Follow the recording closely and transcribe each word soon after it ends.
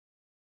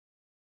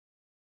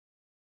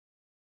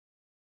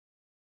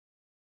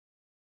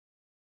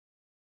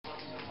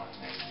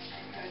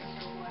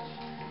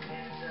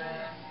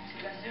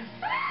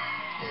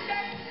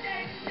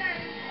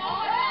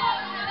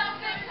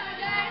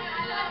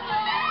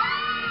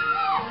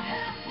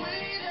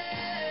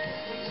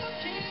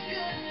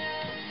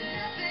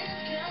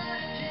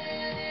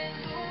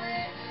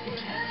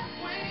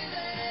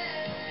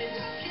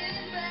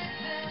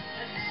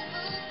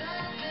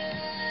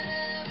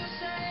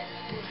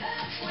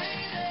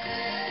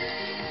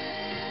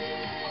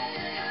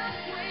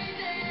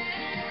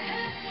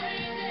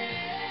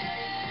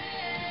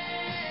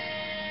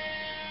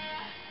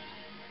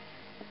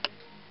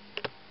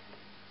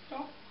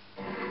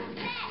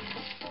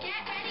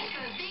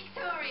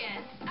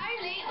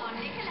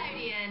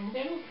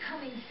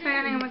Coming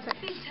soon,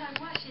 Big Time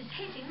Rush is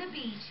hitting the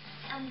beach,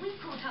 and we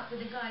caught up with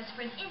the guys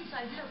for an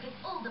inside look at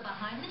all the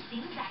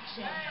behind-the-scenes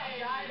action.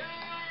 Hey guys,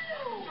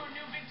 welcome to a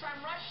new Big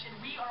Time Rush, and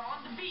we are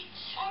on the beach.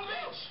 On the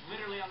beach!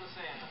 Literally on the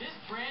sand. This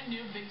brand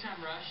new Big Time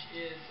Rush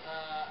is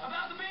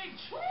about the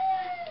beach.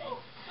 Woo!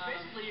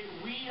 Basically,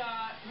 we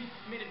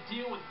made a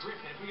deal with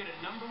Griffin. If we get a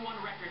 #1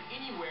 record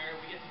anywhere,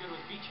 we get to go to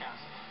his beach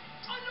house.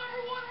 A #1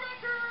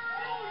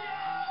 record! Oh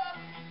yeah!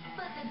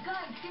 But the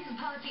guys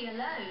didn't party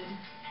alone.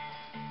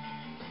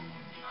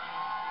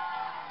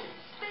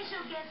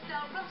 Special guest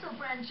star Russell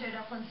Brand showed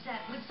up on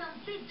set with some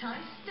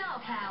big-time star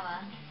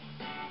power.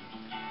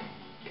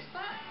 Is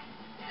that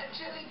a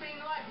jelly bean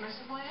likeness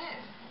of my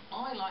head?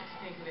 I like to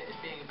think of it as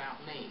being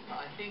about me, but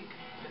I think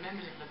the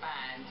members of the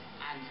band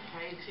and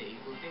Katie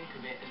will think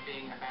of it as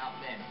being about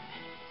them.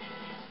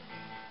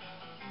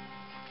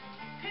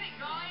 Hit it,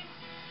 guys!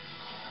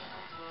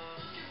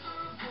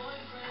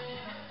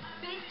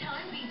 Big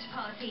Time Beach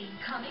Party,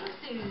 coming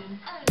soon.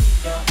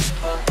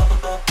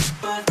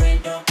 Only